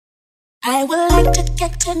I would like to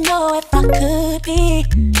get to know if I could be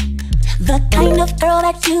the kind of girl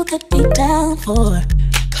that you could be down for.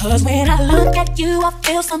 Cause when I look at you, I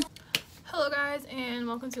feel some. Hello guys, and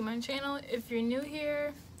welcome to my channel. If you're new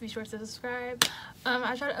here, be sure to subscribe.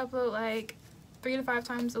 I try to upload like 3 to 5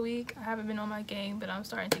 times a week. I haven't been on my game, but I'm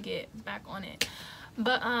starting to get back on it.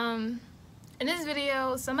 But in this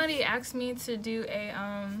video, somebody asked me to do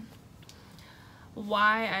a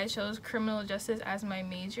why I chose criminal justice as my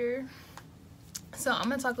major. So I'm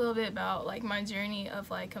gonna talk a little bit about like my journey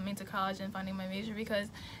of like coming to college and finding my major, because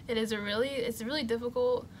it's really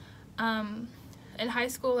difficult. In high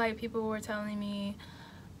school, like, people were telling me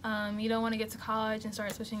you don't want to get to college and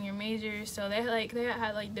start switching your majors, so they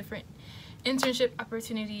had like different internship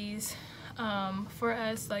opportunities for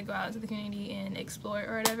us, like go out into the community and explore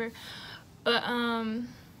or whatever. But I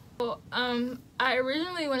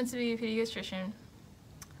originally wanted to be a pediatrician,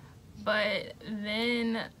 but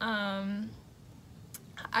then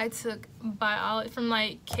I took biology from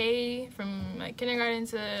kindergarten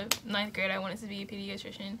to 9th grade. I wanted to be a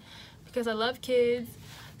pediatrician because I love kids.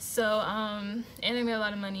 So and they made a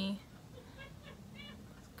lot of money. This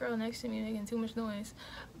girl next to me making too much noise.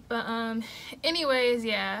 But anyways,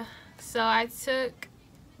 yeah. So I took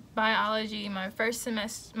biology my first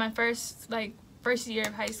year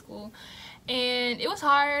of high school, and it was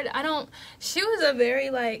hard. She was a very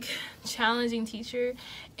like challenging teacher,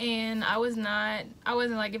 and I wasn't like,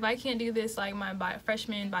 if I can't do this, like my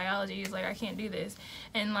freshman biology is like, I can't do this.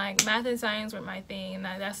 And like math and science were my thing, and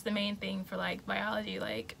that's the main thing for like biology.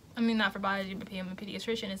 Like, I mean, not for biology, but being a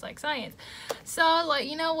pediatrician is like science. So like,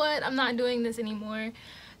 you know what, I'm not doing this anymore.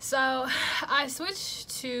 So I switched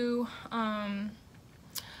to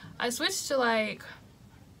like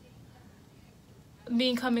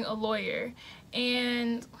becoming a lawyer,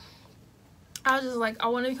 and I was just like, I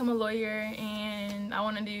want to become a lawyer and I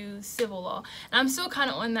want to do civil law. And I'm still kind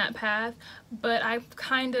of on that path, but I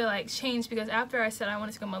kind of like changed, because after I said I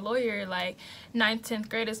wanted to become a lawyer, like 9th, 10th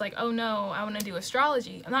grade is like, oh no, I want to do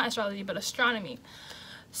astrology. Not astrology, but astronomy.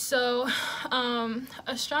 So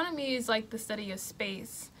astronomy is like the study of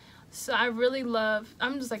space. So I really love,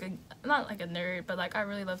 I'm just like not like a nerd, but like I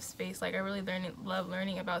really love space. Like I really love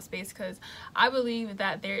learning about space, because I believe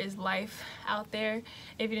that there is life out there.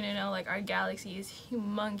 If you didn't know, like our galaxy is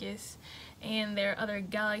humongous, and there are other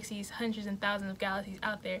galaxies, hundreds and thousands of galaxies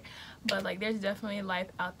out there, but like there's definitely life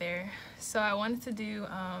out there. So I wanted to do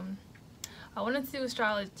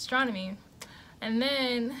astronomy, and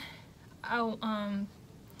then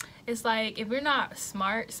it's like, if you're not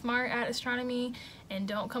smart at astronomy and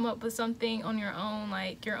don't come up with something on your own,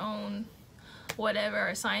 like your own whatever,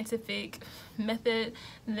 or scientific method,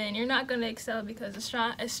 then you're not going to excel, because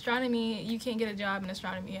astronomy, you can't get a job in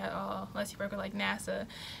astronomy at all unless you work with like NASA,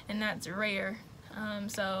 and that's rare.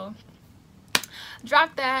 So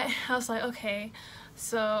dropped that. I was like, okay,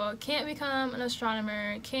 so can't become an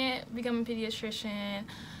astronomer, can't become a pediatrician.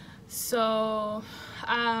 So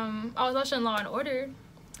I was watching Law and Order.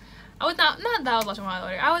 I was not that I was watching Law and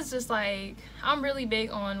Order. I was just like, I'm really big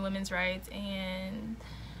on women's rights and,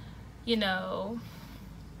 you know,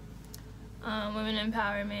 women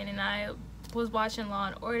empowerment, and I was watching Law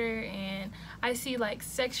and Order, and I see like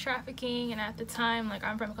sex trafficking, and at the time, like,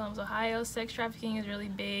 I'm from Columbus, Ohio, sex trafficking is really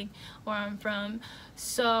big where I'm from.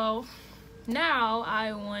 So now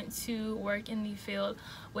I want to work in the field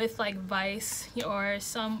with like Vice or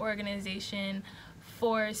some organization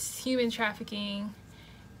for human trafficking.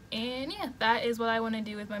 And yeah, that is what I want to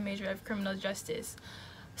do with my major of criminal justice.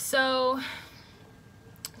 So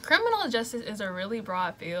criminal justice is a really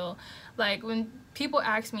broad field. Like when people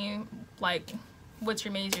ask me like, what's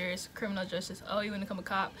your major? It's criminal justice. Oh, you want to become a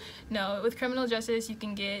cop? No, with criminal justice you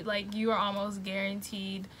can get, like, you are almost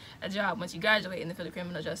guaranteed a job once you graduate in the field of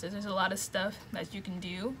criminal justice. There's a lot of stuff that you can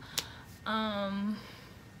do.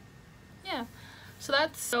 Yeah.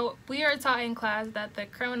 So we are taught in class that the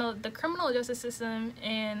criminal justice system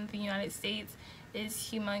in the United States is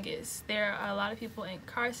humongous. There are a lot of people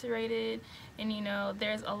incarcerated, and you know,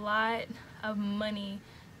 there's a lot of money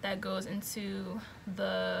that goes into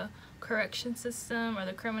the correction system or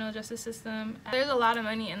the criminal justice system. There's a lot of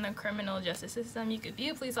money in the criminal justice system. You could be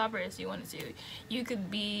a police officer if you wanted to. You could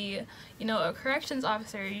be, you know, a corrections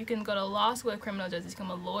officer. You can go to law school with criminal justice, become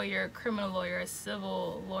a lawyer, a criminal lawyer, a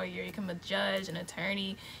civil lawyer. You can become a judge, an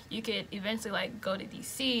attorney. You could eventually like go to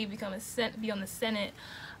DC, be on the Senate.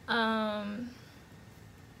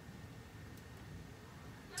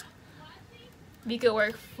 You could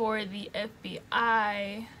work for the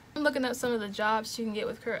FBI. I'm looking up some of the jobs you can get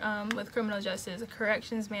with criminal justice: a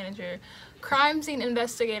corrections manager, crime scene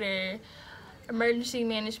investigator, emergency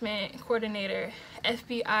management coordinator,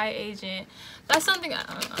 FBI agent. That's something I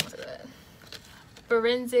don't know. That.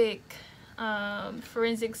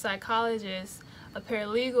 Forensic psychologist, a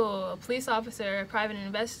paralegal, a police officer, a private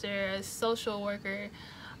investor, a social worker.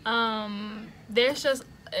 There's just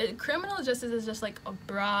criminal justice is just like a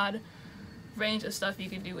broad range of stuff you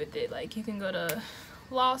can do with it. Like you can go to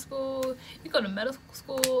law school, you go to medical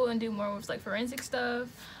school and do more with like forensic stuff.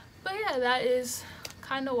 But yeah, that is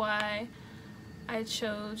kind of why I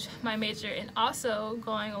chose my major, and also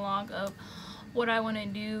going along of what I want to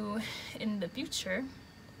do in the future.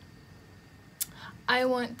 I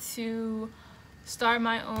want to start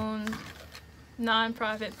my own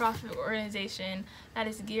non-profit profit organization that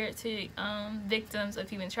is geared to victims of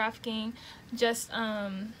human trafficking, just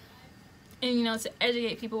and you know, to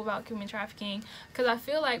educate people about human trafficking, because I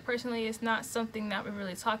feel like personally it's not something that we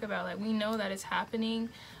really talk about. Like we know that it's happening,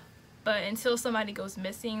 but until somebody goes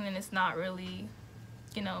missing, then it's not really,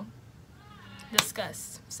 you know,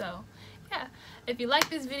 discussed. So yeah, if you like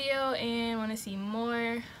this video and want to see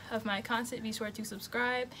more of my content, be sure to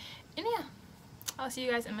subscribe, and yeah, I'll see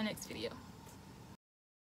you guys in my next video.